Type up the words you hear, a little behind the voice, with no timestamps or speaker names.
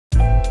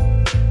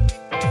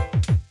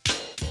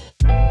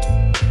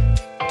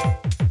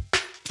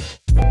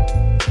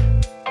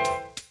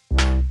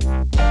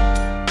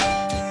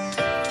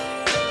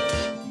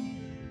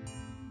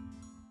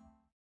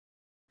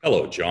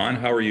John.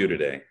 How are you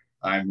today?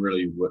 I'm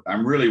really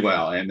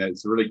well, and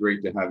it's really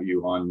great to have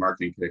you on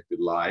Marketing Connected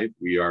Live.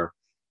 We are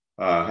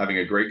having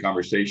a great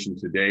conversation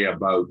today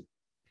about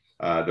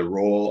the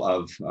role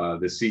of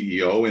the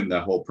CEO in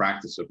the whole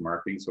practice of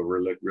marketing. So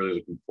we're really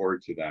looking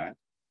forward to that.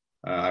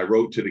 I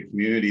wrote to the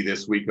community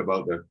this week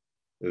about the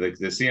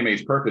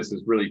CMA's purpose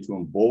is really to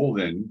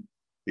embolden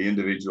the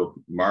individual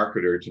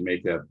marketer to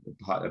make a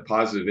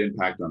positive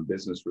impact on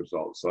business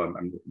results. So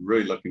I'm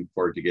really looking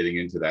forward to getting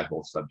into that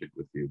whole subject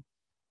with you.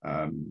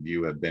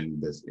 You have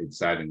been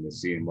sat in the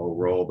CMO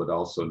role, but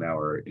also now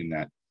are in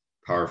that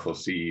powerful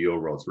CEO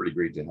role. It's really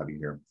great to have you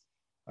here.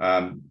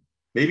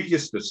 Maybe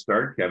just to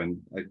start, Kevin,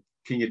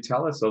 can you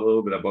tell us a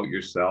little bit about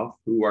yourself?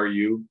 Who are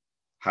you?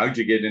 How'd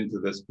you get into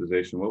this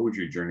position? What was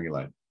your journey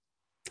like?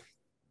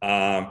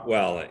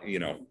 Well,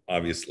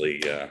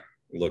 obviously,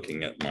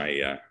 looking at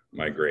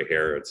my gray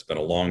hair, it's been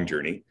a long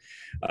journey.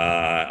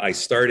 I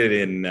started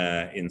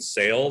in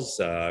sales.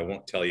 I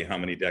won't tell you how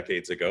many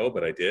decades ago,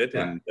 but I did,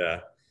 Yeah.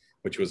 and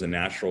which was a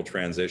natural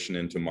transition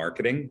into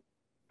marketing.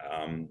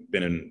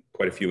 Been in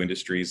quite a few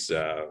industries,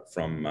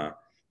 from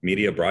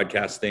media,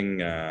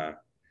 broadcasting,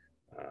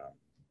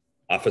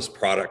 office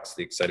products,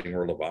 the exciting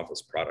world of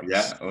office products.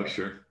 Yeah. Oh,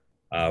 sure.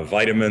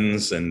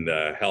 Vitamins and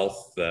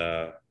health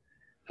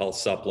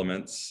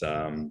supplements,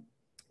 and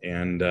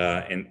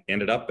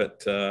ended up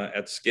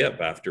at Skip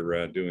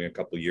after doing a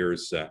couple of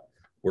years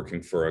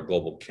working for a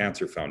global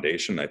cancer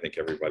foundation. I think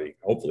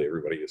hopefully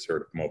everybody has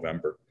heard of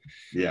Movember.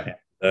 Yeah.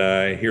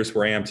 Here's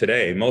where I am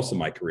today. Most of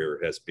my career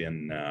has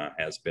been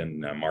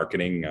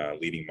marketing,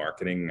 leading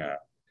marketing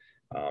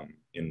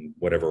in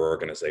whatever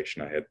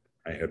organization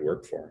I had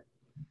worked for.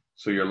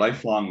 So you're a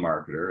lifelong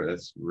marketer.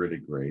 That's really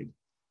great.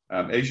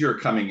 As you're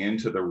coming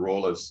into the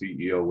role of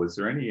CEO, was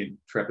there any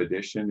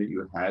trepidation that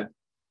you had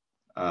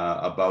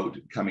about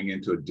coming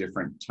into a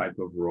different type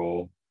of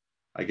role?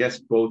 I guess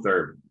both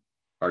are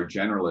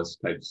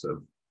generalist types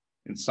of,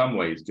 in some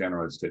ways,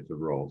 generalist types of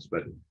roles.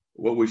 But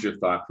what was your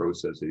thought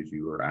process as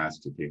you were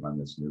asked to take on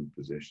this new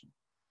position?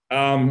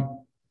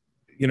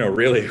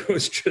 Really, it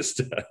was just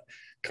to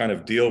kind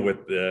of deal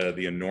with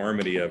the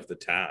enormity of the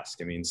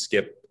task. I mean,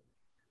 Skip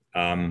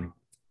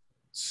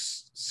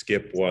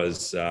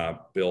was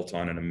built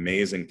on an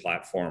amazing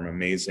platform,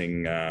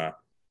 amazing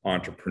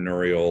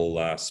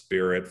entrepreneurial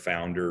spirit,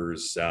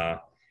 founders,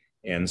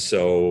 and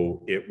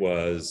so it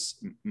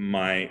was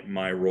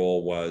my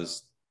role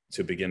was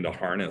to begin to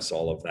harness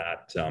all of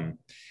that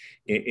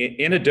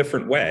in a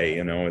different way.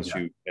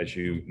 As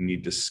you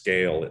need to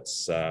scale,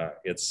 it's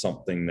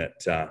something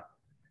that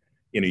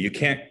you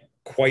can't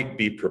quite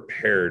be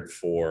prepared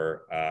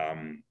for.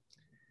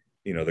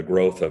 The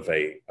growth of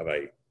a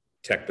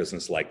tech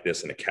business like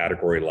this in a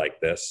category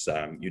like this.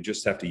 You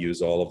just have to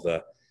use all of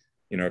the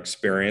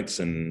experience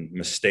and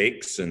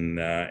mistakes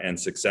and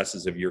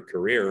successes of your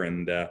career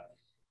and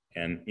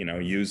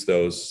use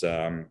those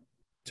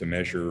to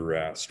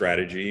measure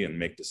strategy and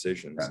make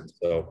decisions. Yeah. And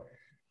so,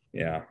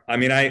 yeah, I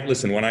mean,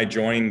 when I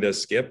joined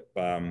Skip,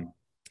 the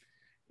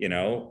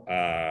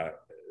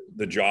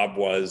job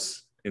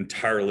was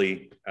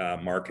entirely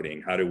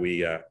marketing. How do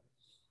we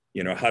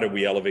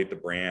elevate the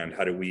brand?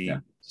 How do we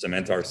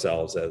cement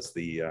ourselves as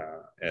the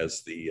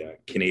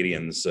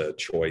Canadians'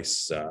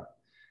 choice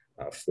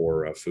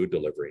for food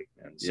delivery?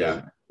 And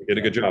so we did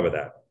a good job of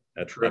that.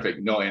 That's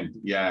terrific. No, and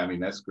I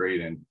mean, that's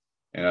great.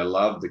 And I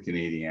love the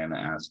Canadian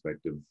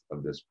aspect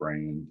of this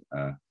brand.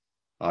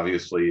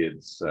 Obviously,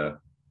 it's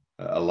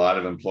a lot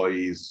of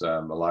employees,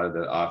 a lot of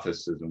the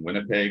offices in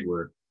Winnipeg,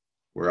 where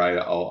I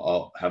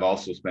have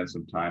also spent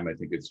some time. I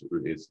think it's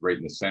right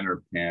in the center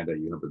of Canada.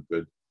 You have a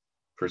good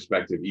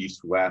perspective,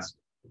 east-west.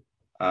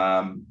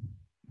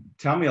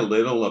 Tell me a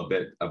little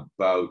bit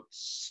about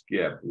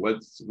Skip.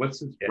 What's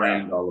this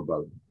brand all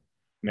about?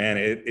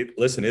 Man,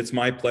 listen, it's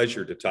my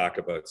pleasure to talk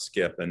about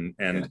Skip, and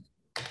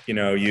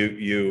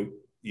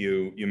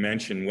you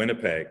mentioned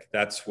Winnipeg.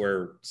 That's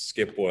where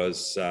Skip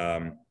was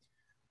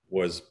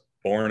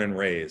born and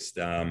raised.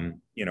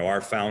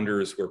 Our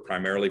founders were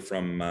primarily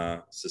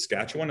from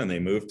Saskatchewan, and they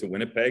moved to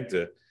Winnipeg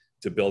to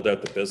build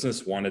out the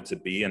business. Wanted to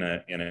be in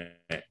a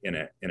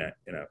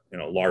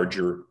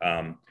larger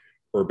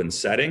urban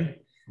setting.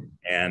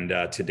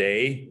 And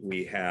today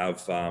we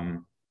have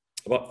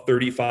about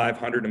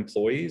 3,500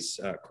 employees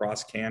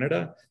across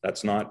Canada.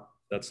 That's not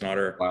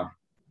our Wow.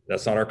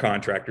 That's not our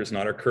contractors,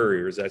 not our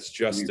couriers. That's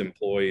just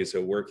employees who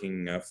are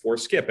working for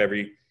Skip.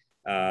 Every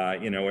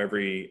part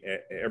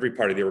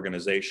of the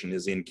organization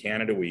is in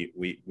Canada.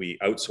 We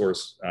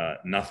outsource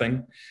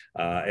nothing.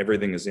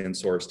 Everything is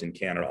insourced in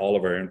Canada. All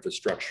of our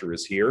infrastructure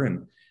is here,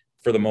 and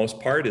for the most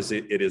part,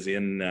 it is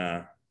in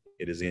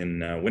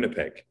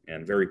Winnipeg.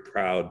 And very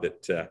proud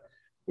that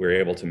we're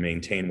able to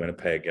maintain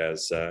Winnipeg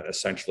as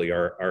essentially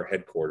our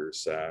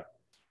headquarters.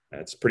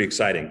 It's pretty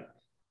exciting.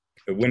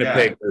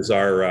 Winnipeg is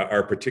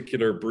our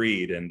particular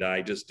breed, and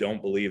I just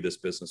don't believe this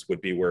business would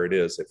be where it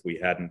is if we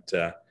hadn't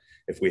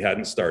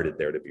started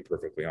there. To be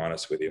perfectly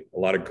honest with you, a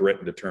lot of grit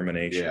and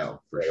determination. Yeah,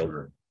 for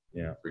sure.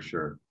 Yeah, for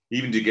sure.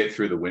 Even to get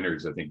through the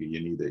winters, I think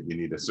you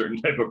need a certain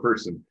type of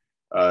person.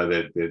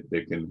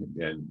 that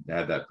can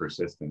have that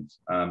persistence.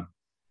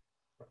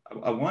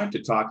 I wanted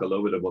to talk a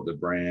little bit about the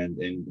brand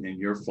and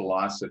your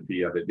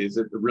philosophy of it. Is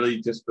it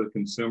really just for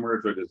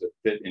consumers, or does it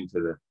fit into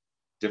the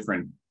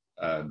different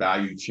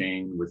value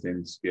chain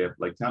within Skip?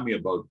 Like, tell me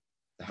about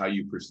how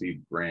you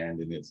perceive brand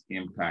and its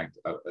impact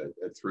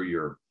through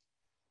your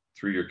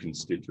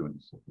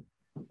constituents.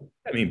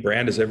 I mean,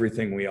 brand is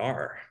everything we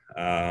are.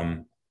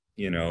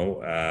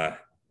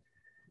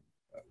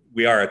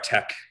 We are a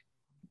tech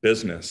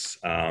business.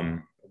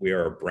 We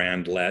are a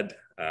brand-led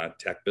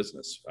tech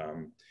business.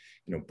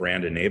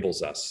 Brand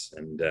enables us,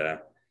 and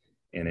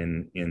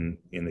in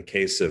the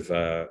case of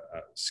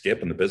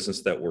Skip and the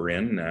business that we're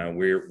in,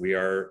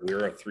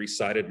 we're a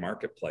three-sided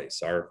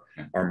marketplace. Our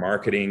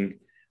marketing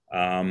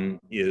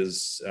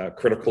is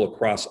critical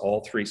across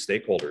all three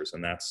stakeholders,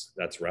 and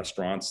that's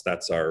restaurants,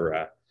 that's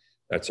our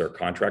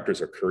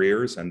contractors, our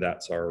couriers, and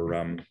that's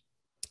our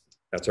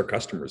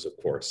customers, of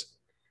course.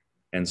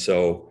 And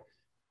so,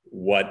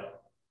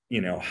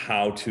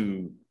 how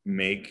to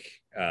make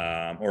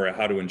or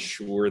how to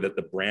ensure that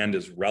the brand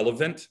is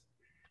relevant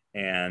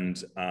and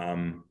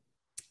the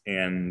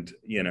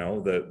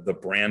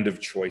brand of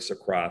choice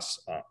across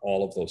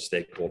all of those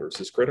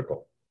stakeholders is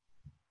critical.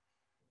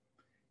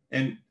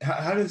 And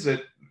how does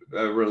it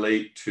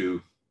relate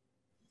to,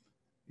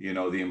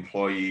 the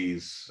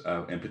employees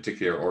in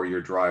particular, or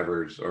your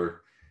drivers,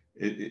 or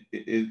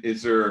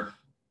is there,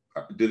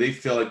 do they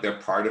feel like they're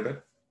part of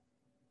it?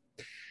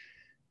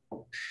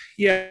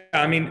 Yeah,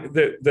 I mean,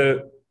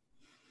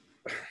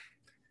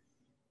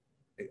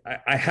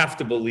 I have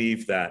to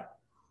believe that,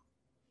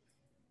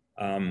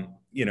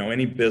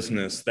 any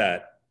business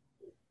that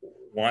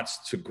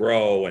wants to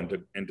grow and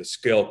to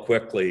scale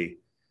quickly,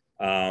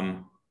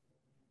 and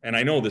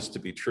I know this to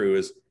be true,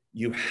 is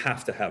you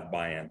have to have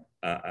buy-in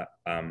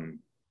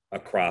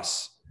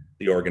across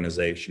the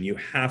organization. You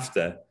have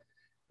to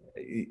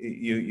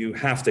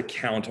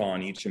count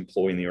on each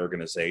employee in the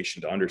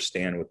organization to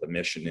understand what the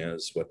mission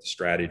is, what the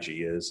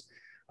strategy is,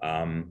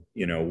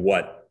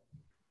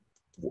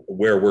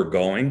 where we're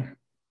going,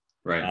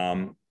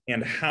 right?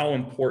 And how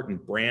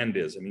important brand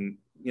is. I mean,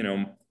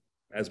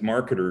 as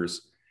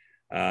marketers,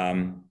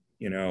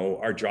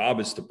 our job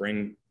is to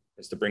bring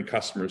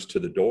customers to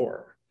the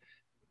door.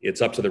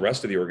 It's up to the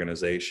rest of the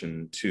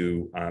organization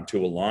to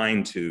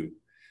align to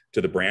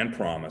the brand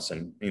promise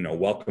and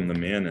welcome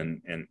them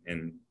in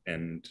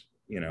and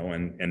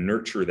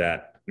nurture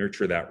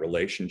that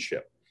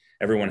relationship.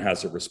 Everyone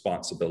has a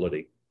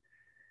responsibility,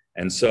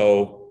 and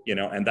so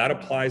and that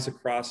applies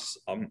across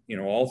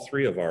all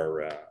three of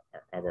our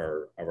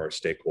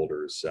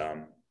stakeholders.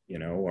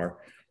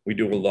 We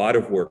do a lot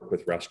of work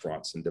with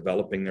restaurants and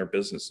developing their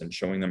business and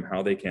showing them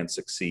how they can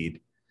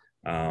succeed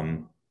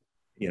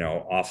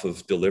off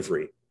of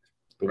delivery.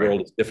 The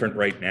world is different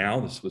right now.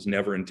 This was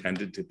never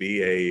intended to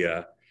be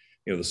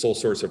the sole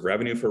source of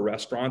revenue for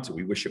restaurants.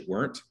 We wish it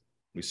weren't.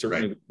 We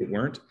certainly wish it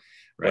weren't,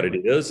 but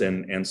it is.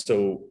 And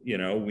so,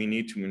 we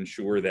need to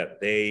ensure that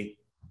they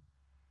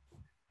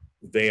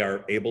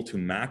are able to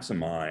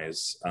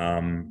maximize,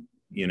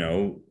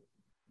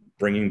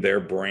 bringing their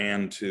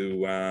brand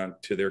to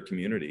their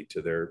community,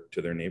 to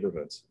their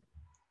neighborhoods.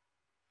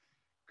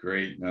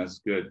 Great, that's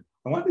good.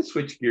 I wanted to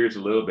switch gears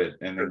a little bit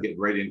and then get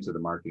right into the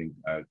marketing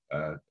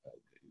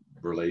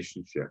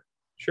relationship.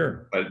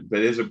 Sure. But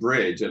as a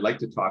bridge, I'd like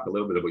to talk a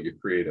little bit about your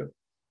creative.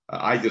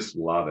 I just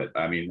love it.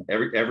 I mean,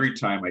 every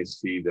time I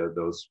see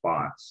those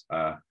spots,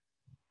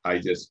 I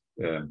just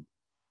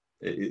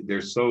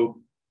they're so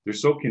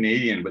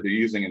Canadian, but they're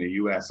using a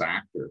U.S.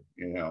 actor.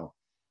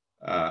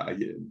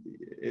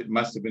 It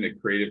must have been a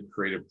creative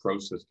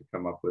process to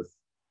come up with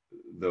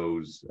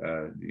those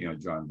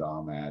John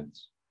Dom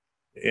ads.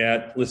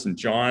 Yeah, listen,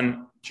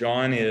 John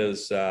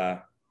is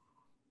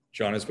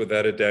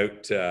without a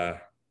doubt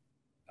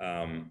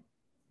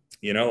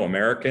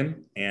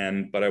American,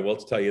 but I will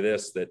tell you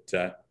this,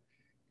 that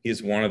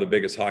he's one of the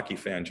biggest hockey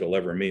fans you'll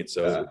ever meet.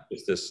 So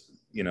it's this,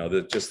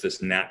 just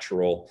this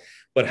natural.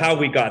 But how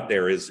we got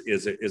there is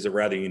a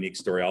rather unique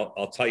story.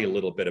 I'll tell you a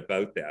little bit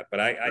about that. But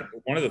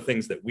one of the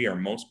things that we are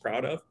most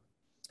proud of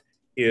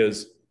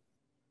is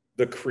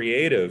the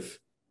creative,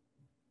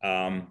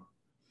 the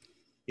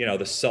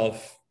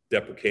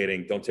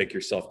self-deprecating, don't take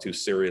yourself too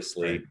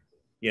seriously,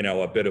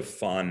 a bit of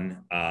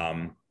fun,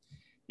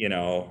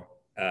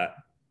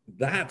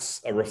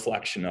 that's a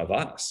reflection of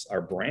us,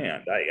 our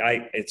brand.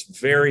 It's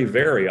very,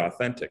 very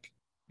authentic.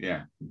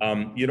 Yeah.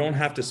 You don't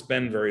have to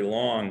spend very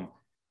long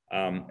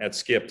at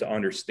Skip to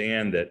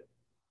understand that,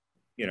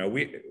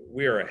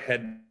 we are a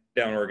head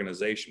down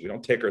organization. We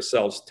don't take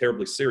ourselves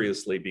terribly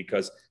seriously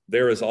because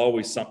there is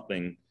always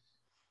something,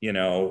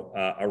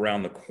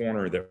 around the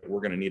corner that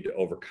we're going to need to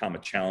overcome, a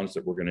challenge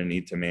that we're going to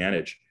need to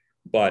manage.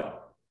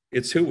 But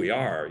it's who we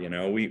are.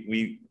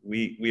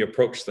 We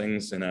approach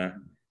things in a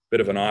bit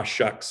of an aw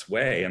shucks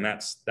way, and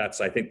that's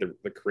I think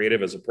the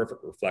creative is a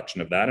perfect reflection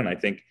of that. And I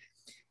think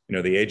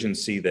the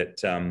agency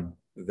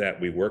that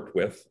we worked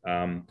with,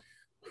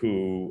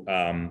 who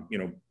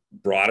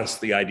brought us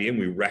the idea, and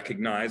we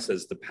recognized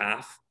as the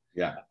path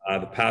Yeah.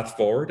 the path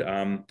forward.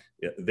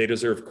 They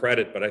deserve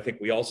credit, but I think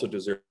we also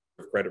deserve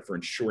credit for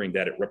ensuring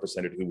that it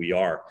represented who we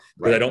are.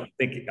 But Right. I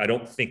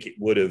don't think it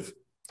would have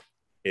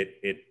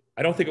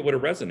I don't think it would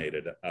have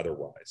resonated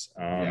otherwise.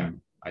 Yeah,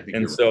 I think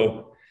and you're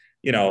so,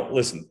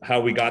 listen,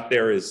 how we got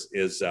there is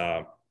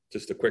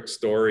just a quick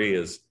story.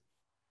 Is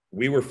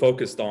we were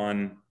focused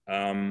on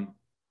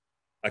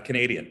a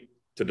Canadian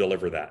to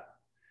deliver that,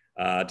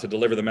 to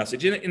deliver the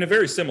message in a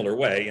very similar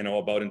way,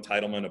 about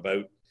entitlement,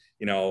 about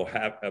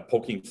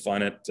poking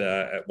fun at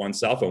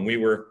oneself, and we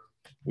were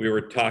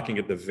talking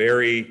at the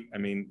very,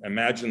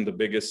 imagine the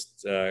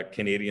biggest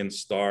Canadian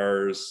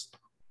stars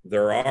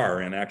there are,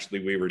 and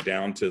actually we were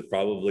down to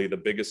probably the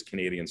biggest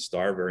Canadian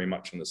star, very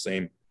much in the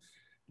same,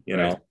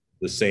 right.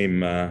 the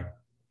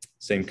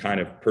same kind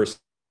of person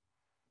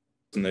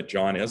that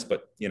John is,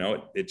 but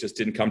it just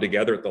didn't come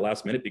together at the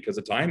last minute because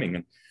of timing,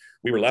 and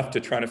we were left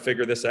to trying to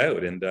figure this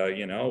out. And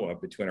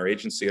between our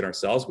agency and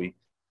ourselves,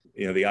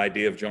 the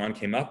idea of John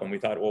came up, and we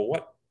thought, well,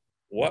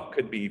 what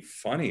could be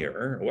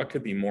funnier? What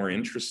could be more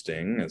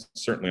interesting? And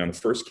certainly on the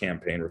first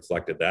campaign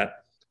reflected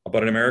that,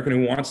 about an American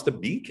who wants to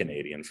be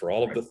Canadian for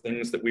all of the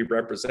things that we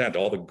represent,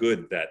 all the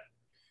good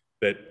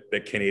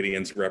that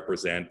Canadians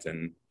represent,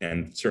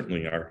 and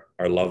certainly our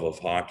love of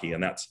hockey.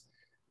 And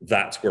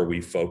that's where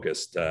we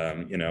focused.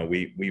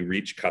 We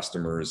reach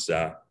customers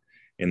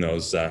in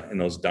those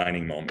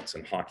dining moments,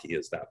 and hockey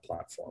is that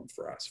platform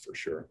for us, for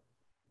sure.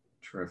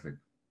 Terrific.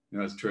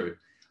 That's terrific.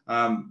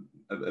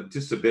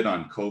 Just a bit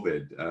on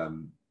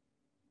COVID.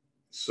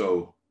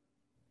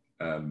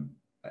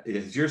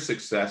 Is your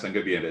success, I'm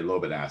going to be a little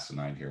bit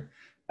asinine here.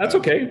 That's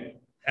okay.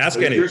 Ask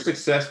anything. Is your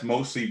success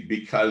mostly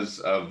because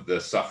of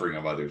the suffering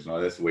of others? No,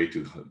 that's way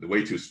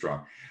too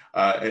strong.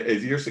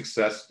 Is your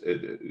success,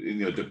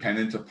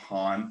 dependent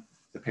upon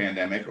the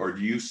pandemic, or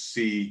do you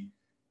see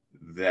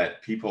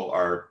that people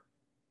are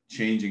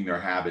changing their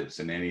habits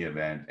in any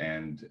event,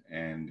 and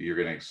you're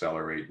going to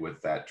accelerate with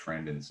that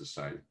trend in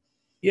society?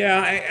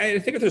 Yeah, I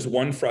think if there's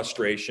one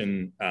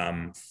frustration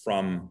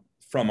from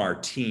our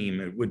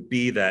team, it would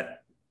be that,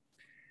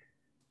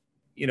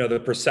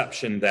 the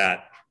perception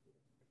that,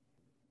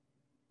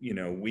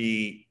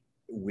 we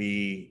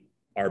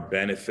are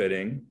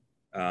benefiting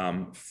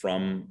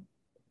from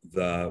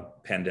the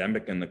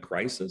pandemic and the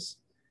crisis.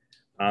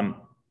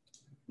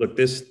 Look,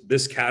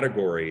 this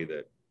category,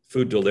 that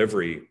food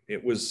delivery,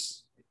 it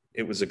was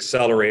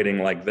accelerating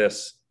like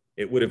this.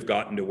 It would have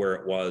gotten to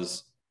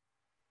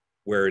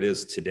where it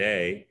is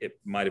today. It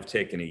might have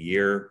taken a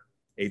year,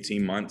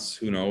 18 months,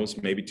 who knows,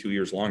 maybe 2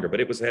 years longer, but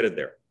it was headed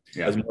there.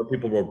 Yeah. As more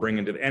people were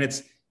bringing to, and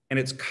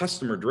it's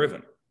customer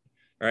driven,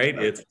 right?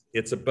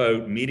 It's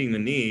about meeting the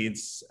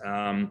needs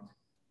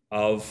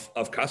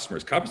of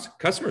customers.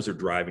 Customers are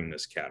driving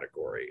this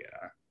category.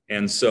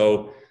 And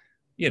so,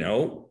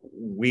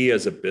 we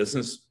as a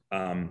business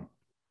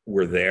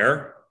were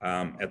there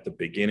at the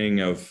beginning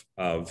of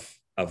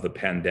the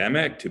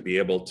pandemic to be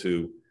able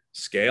to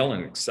scale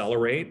and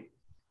accelerate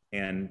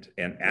and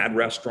add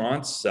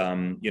restaurants,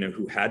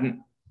 who hadn't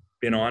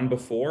been on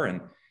before,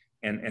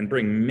 and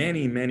bring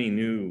many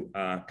new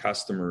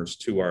customers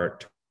to our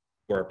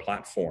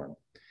platform.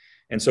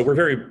 And so we're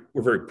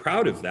very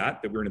proud of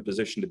that we're in a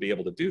position to be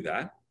able to do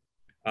that.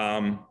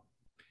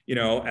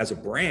 As a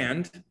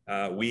brand,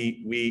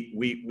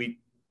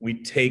 we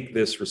take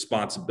this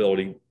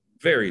responsibility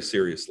very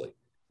seriously.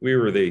 We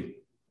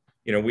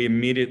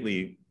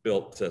immediately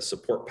built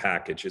support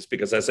packages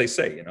because, as I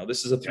say,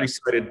 this is a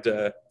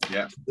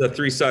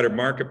three-sided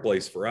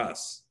marketplace for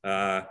us.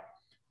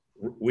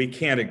 We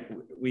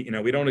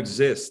don't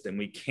exist, and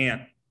we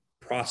can't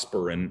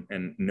prosper,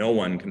 and no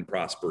one can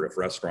prosper if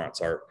restaurants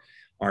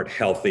aren't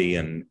healthy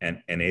and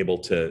able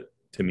to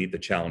meet the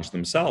challenge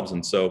themselves.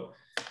 And so,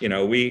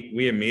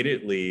 we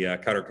immediately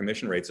cut our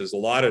commission rates. There's a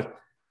lot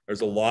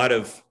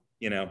of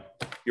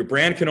your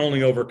brand can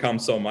only overcome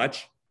so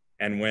much,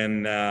 and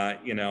when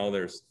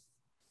there's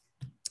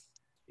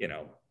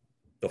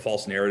the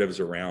false narratives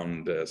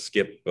around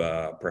Skip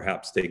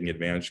perhaps taking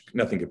advantage,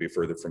 nothing could be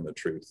further from the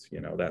truth.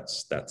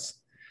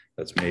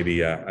 That's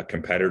maybe a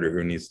competitor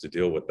who needs to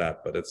deal with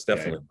that, but it's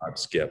definitely not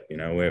Skip.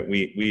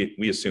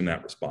 We assume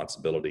that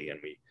responsibility,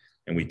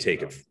 and we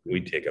take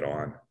it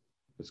on.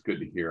 It's good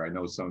to hear. I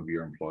know some of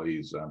your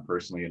employees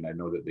personally, and I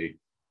know that they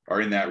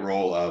are in that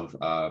role of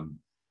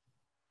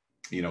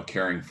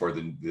caring for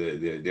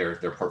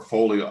their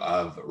portfolio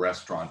of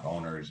restaurant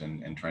owners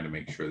and trying to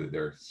make sure that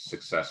they're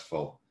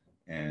successful.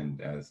 And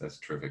that's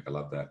terrific. I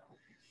love that.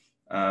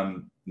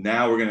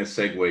 Now we're going to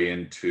segue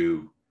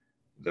into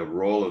the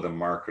role of the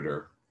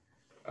marketer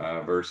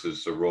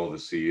versus the role of the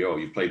CEO.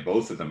 You played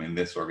both of them in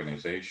this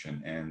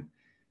organization,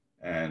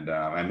 and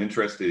I'm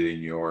interested in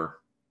your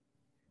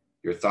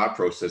thought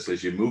process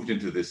as you moved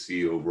into the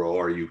CEO role.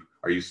 Are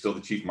you still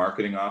the chief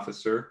marketing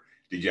officer?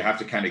 Did you have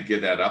to kind of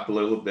give that up a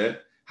little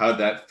bit? How did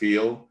that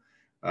feel?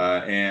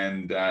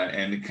 And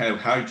kind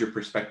of how did your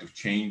perspective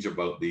change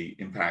about the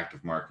impact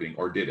of marketing,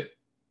 or did it?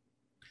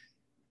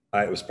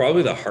 It was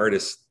probably the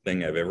hardest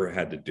thing I've ever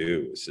had to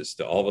do, is just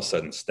to all of a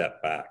sudden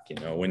step back.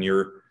 When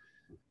you're,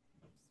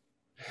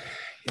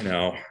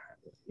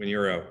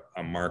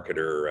 a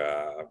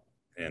marketer,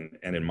 and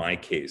in my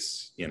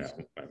case,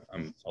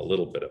 I'm a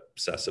little bit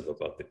obsessive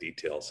about the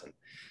details, and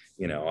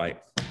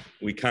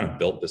we kind of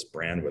built this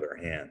brand with our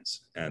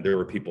hands, and there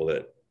were people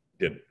that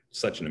did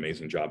such an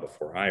amazing job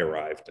before I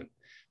arrived, and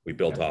we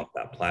built off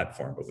that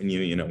platform. But when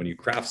you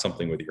craft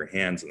something with your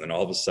hands, and then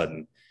all of a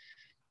sudden,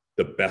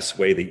 the best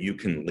way that you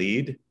can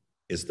lead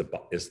is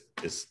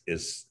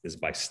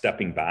by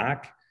stepping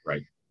back,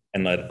 right,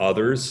 and let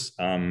others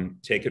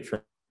take it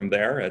from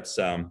there. It's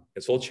a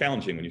little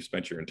challenging when you've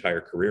spent your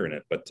entire career in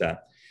it, but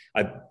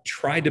I've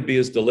tried to be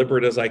as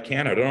deliberate as I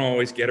can. I don't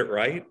always get it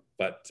right,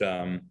 but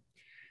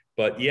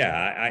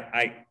yeah,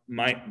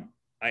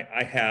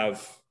 I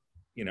have,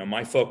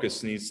 my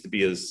focus needs to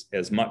be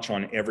as much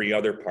on every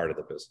other part of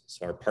the business,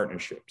 our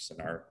partnerships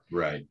and our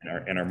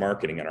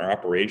marketing and our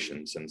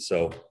operations. And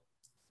so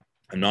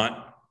I'm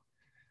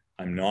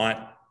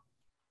not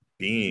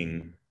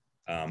being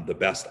the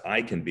best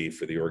I can be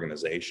for the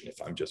organization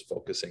if I'm just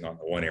focusing on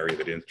the one area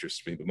that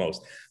interests me the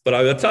most. But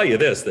I will tell you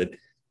this, that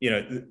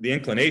the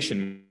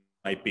inclination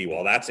might be,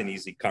 well, that's an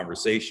easy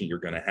conversation you're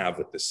going to have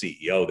with the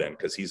CEO then,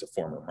 because he's a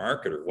former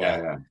marketer.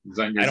 Well, he's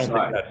on your I don't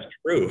side. think that's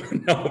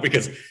true. No,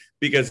 because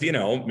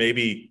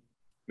maybe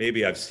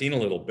I've seen a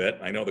little bit.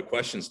 I know the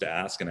questions to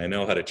ask, and I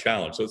know how to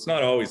challenge. So it's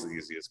not always the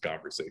easiest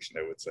conversation,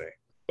 I would say.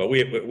 But we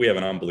have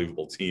an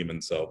unbelievable team,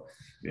 and so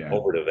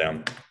over to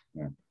them.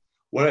 Yeah.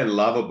 What I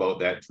love about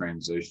that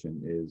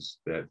transition is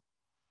that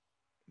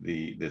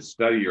the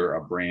studier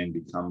of brand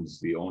becomes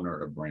the owner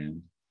of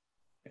brand,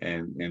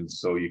 and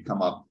so you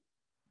come up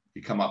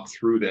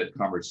through that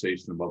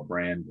conversation about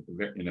brand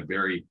in a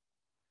very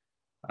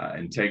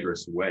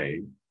integrous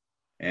way,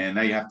 and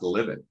now you have to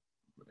live it,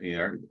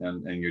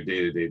 and your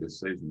day-to-day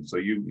decisions. So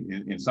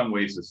you, in some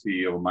ways, the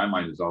CEO in my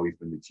mind has always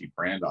been the chief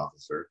brand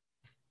officer.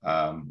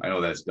 I know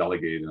that's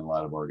delegated in a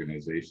lot of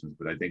organizations,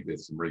 but I think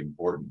that's really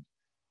important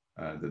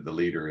that the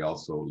leader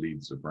also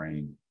leads the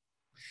brand.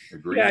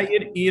 Agree? Yeah,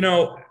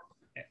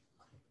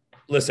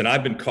 listen,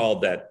 I've been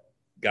called that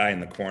guy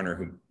in the corner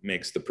who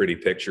makes the pretty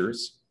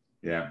pictures.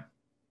 Yeah.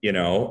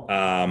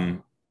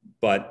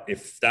 But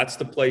if that's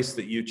the place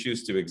that you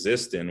choose to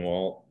exist in,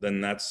 well,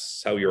 then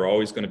that's how you're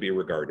always going to be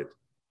regarded.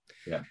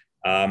 Yeah.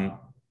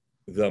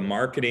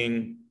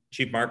 The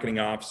chief marketing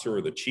officer,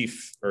 or the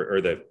chief,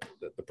 or the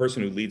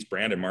person who leads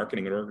brand and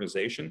marketing in an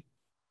organization,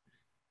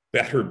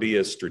 better be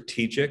as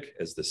strategic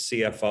as the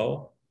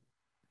CFO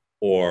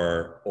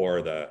or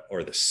the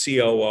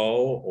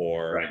COO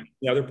or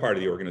the other part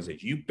of the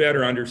organization. You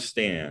better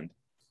understand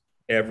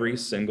every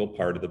single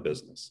part of the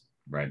business.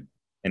 Right.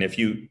 And if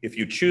you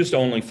choose to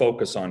only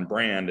focus on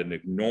brand and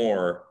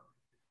ignore,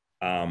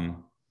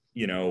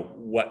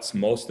 what's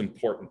most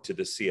important to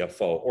the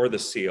CFO or the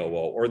COO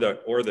or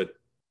the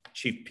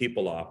chief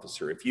people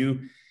officer, if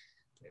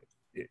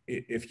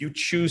you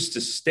choose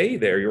to stay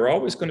there, you're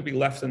always going to be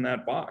left in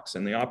that box.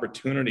 And the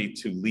opportunity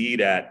to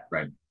lead at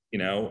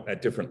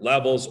at different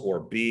levels, or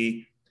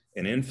be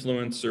an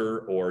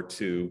influencer, or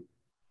to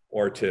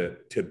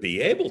be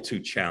able to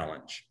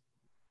challenge,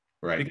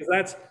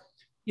 because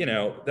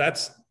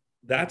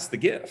that's the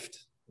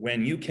gift,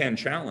 when you can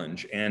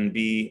challenge and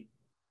be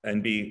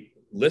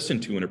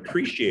listened to and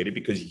appreciated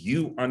because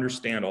you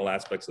understand all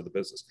aspects of the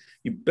business.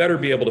 You better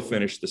be able to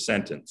finish the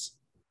sentence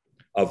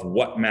of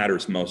what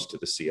matters most to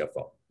the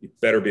CFO. You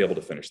better be able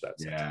to finish that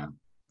sentence.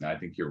 Yeah, I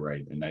think you're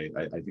right. And I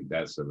think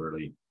that's a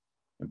really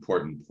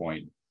important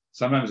point.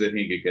 Sometimes I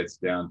think it gets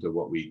down to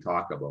what we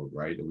talk about,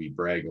 right? And we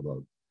brag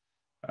about.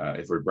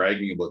 If we're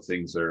bragging about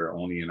things that are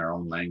only in our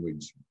own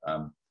language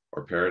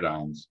or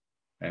paradigms,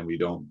 and we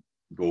don't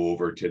go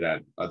over to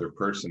that other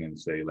person and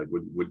say, like,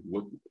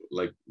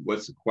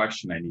 what's the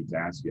question I need to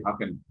ask you? How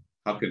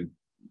can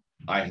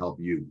I help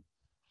you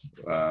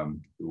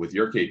with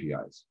your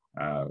KPIs,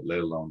 let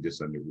alone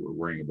just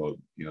worrying about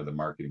the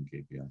marketing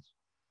KPIs?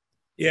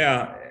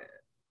 Yeah,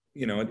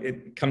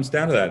 it comes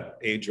down to that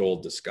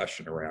age-old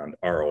discussion around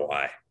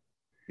ROI.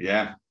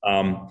 Yeah.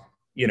 And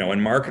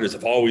marketers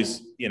have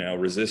always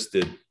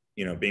resisted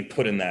being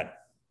put in that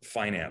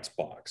finance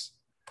box.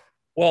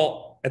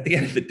 Well, at the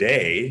end of the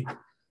day,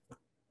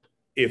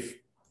 if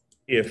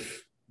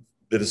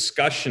the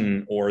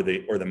discussion or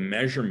the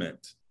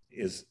measurement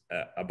is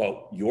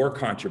about your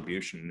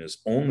contribution, is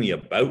only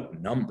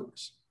about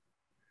numbers,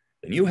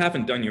 then you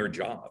haven't done your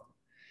job.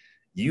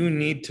 You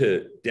need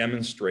to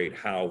demonstrate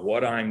how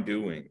what I'm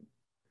doing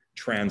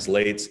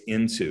translates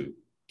into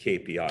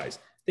KPIs.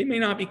 They may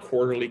not be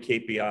quarterly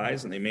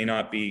KPIs, and they may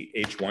not be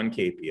H1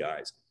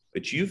 KPIs,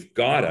 but you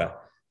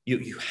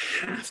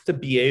have to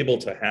be able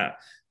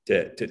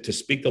to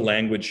speak the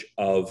language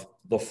of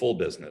the full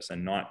business,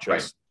 and not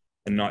just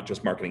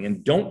marketing.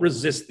 And don't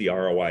resist the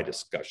ROI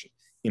discussion.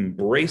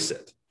 Embrace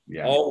it.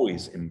 Yeah.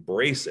 Always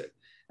embrace it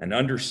and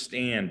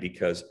understand,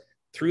 because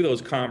through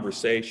those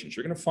conversations,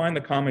 you're going to find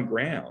the common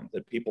ground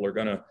that people are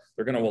going to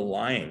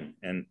align.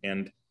 And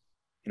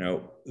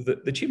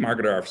the chief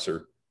marketing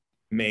officer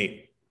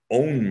may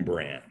own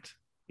brand,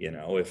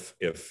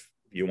 if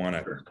you want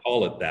to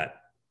call it that,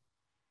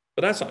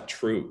 but that's not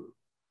true.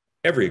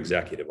 Every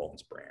executive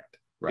owns brand.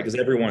 Right. because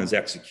everyone is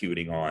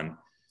executing on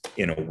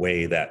in a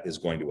way that is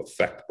going to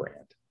affect brand.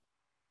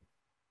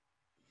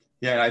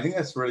 Yeah, and I think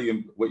that's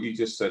really what you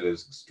just said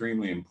is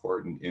extremely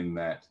important in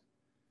that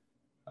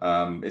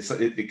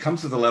it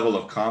comes to the level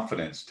of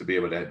confidence to be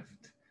able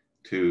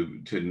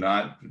to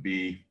not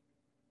be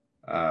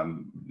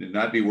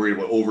worried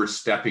about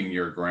overstepping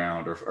your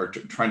ground or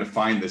trying to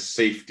find the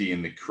safety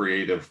in the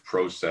creative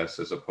process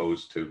as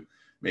opposed to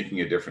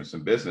making a difference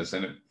in business.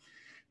 And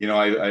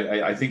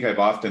I think I've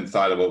often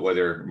thought about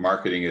whether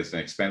marketing is an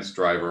expense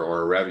driver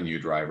or a revenue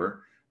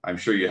driver. I'm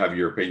sure you have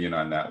your opinion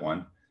on that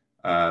one.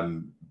 I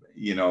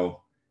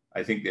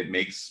think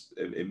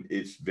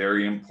it's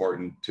very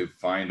important to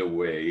find a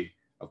way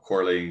of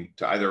correlating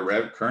to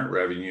either current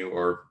revenue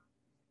or,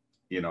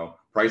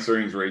 price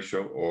earnings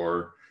ratio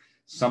or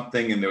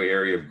something in the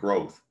area of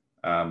growth.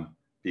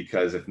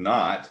 Because if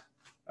not,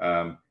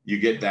 you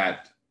get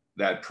that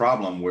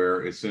problem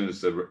where as soon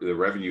as the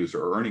revenues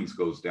or earnings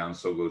goes down,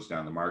 so goes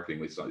down the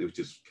marketing. It was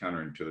just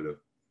counterintuitive.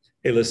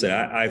 Hey, listen,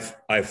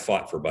 I've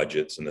fought for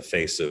budgets in the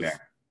face of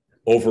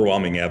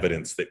overwhelming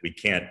evidence that we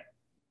can't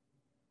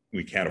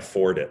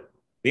afford it. At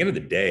the end of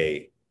the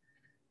day,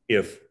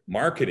 if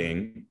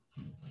marketing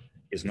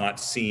is not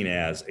seen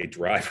as a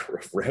driver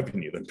of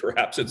revenue, then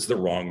perhaps it's the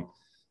wrong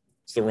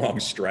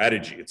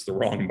strategy. It's the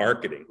wrong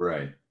marketing.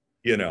 Right.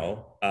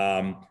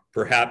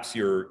 Perhaps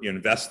you're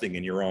investing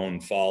in your own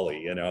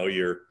folly.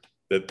 You're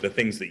the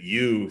things that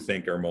you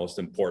think are most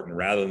important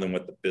rather than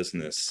what the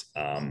business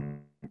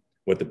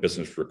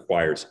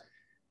requires.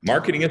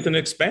 Marketing is an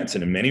expense,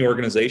 and in many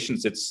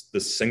organizations, it's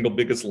the single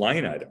biggest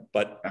line item.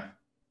 But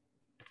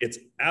it's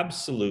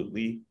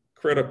absolutely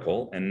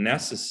critical and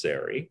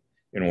necessary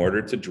in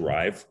order to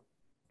drive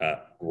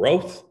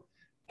growth,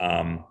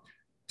 to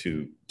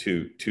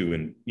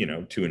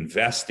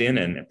invest in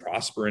and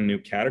prosper in new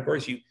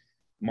categories.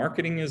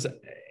 Marketing is,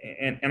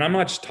 and I'm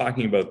not just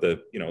talking about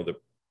the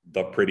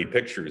pretty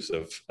pictures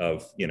of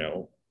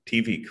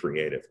TV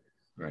creative,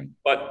 right?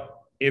 But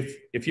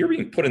if you're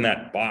being put in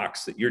that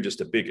box that you're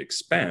just a big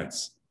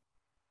expense,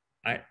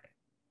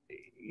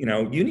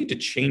 you need to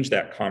change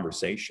that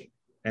conversation.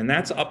 And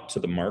that's up to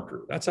the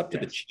marketer. That's up to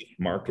the chief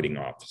marketing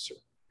officer.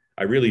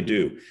 I really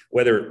do.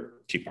 Whether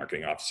chief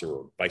marketing officer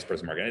or vice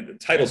president of marketing, the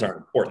titles aren't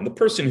important. The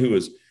person who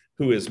is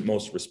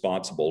most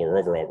responsible or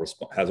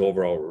has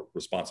overall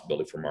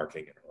responsibility for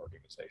marketing in an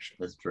organization.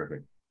 That's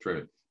terrific.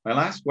 Terrific. My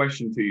last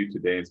question to you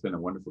today, it's been a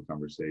wonderful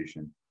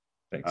conversation.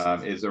 Thanks.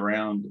 Is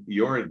around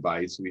your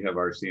advice. We have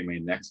our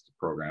CMA Next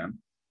program,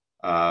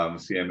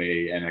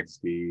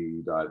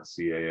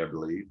 cmanxt.ca, I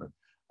believe,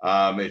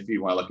 if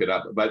you want to look it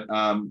up. But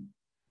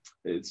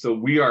so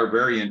we are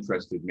very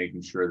interested in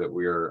making sure that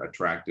we are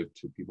attractive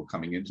to people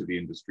coming into the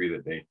industry,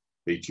 that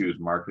they choose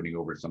marketing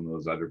over some of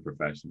those other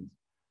professions.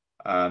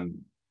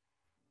 And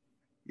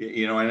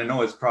I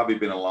know it's probably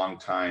been a long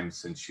time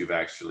since you've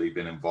actually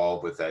been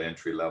involved with that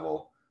entry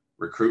level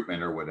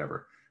recruitment or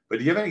whatever. But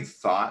do you have any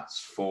thoughts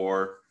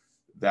for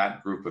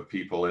that group of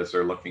people as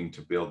they're looking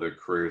to build their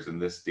careers in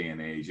this day and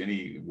age?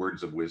 Any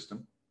words of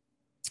wisdom?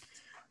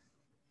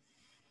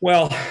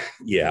 Well,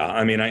 yeah.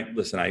 I mean, I'm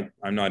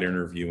not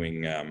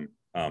interviewing,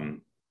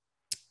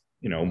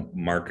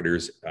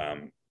 marketers,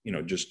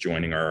 just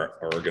joining our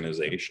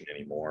organization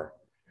anymore.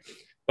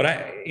 But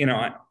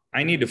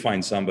I need to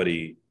find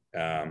somebody,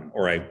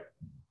 or I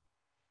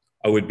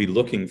would be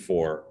looking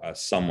for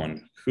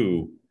someone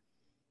who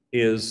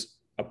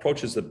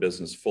approaches the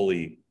business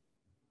fully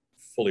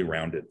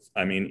rounded.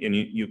 I mean, and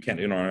you can't,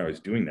 you're not always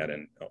doing that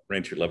in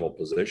entry level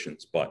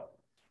positions, but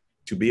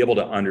to be able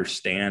to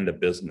understand a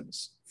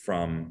business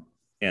from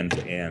end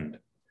to end,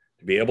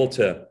 to be able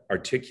to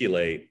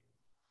articulate,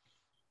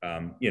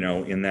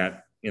 in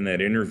that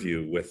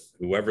interview with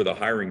whoever the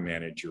hiring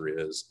manager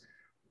is,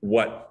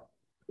 what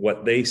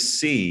they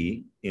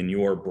see in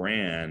your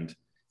brand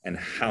and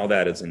how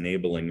that is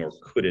enabling or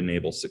could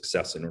enable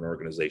success in an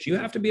organization. You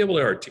have to be able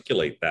to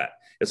articulate that.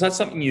 It's not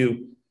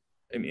something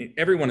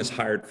everyone is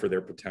hired for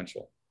their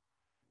potential,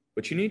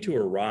 but you need to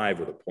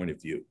arrive with a point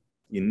of view.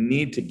 You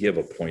need to give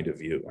a point of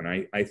view.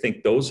 And I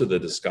think those are the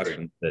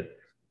discussions that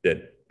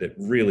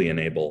really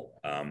enable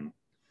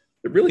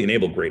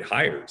great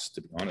hires,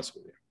 to be honest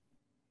with you.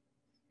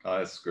 Oh,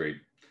 that's great.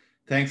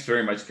 Thanks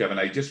very much, Kevin.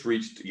 I just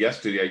reached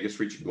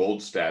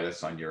gold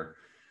status on your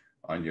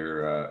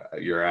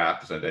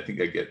apps, and I think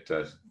I get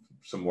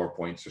some more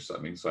points or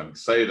something. So I'm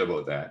excited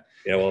about that.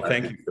 Yeah, well,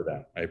 thank you for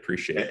that. I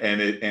appreciate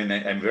it. And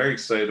I'm very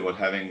excited about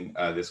having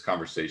this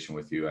conversation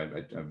with you. I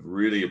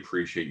really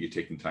appreciate you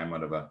taking time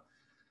out of a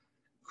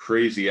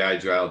crazy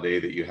agile day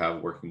that you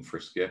have working for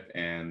Skip.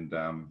 And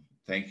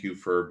thank you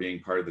for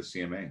being part of the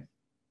CMA.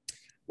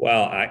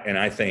 Well,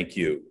 I thank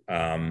you.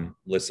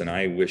 Listen,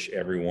 I wish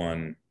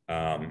everyone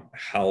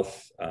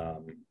health,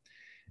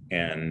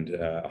 and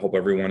I hope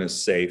everyone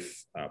is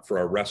safe. For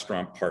our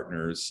restaurant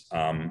partners,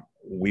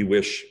 we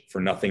wish for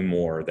nothing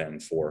more than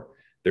for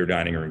their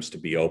dining rooms to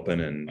be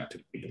open and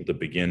to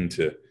begin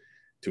to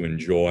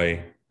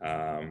enjoy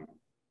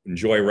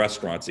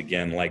restaurants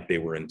again like they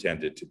were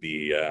intended to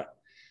be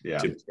Yeah.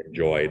 to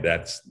enjoy.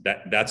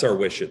 That's our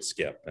wish at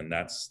Skip, and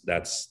that's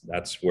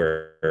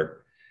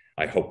where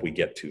I hope we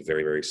get to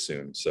very, very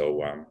soon.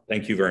 So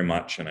thank you very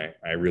much, and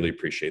I really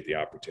appreciate the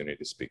opportunity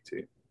to speak to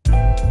you.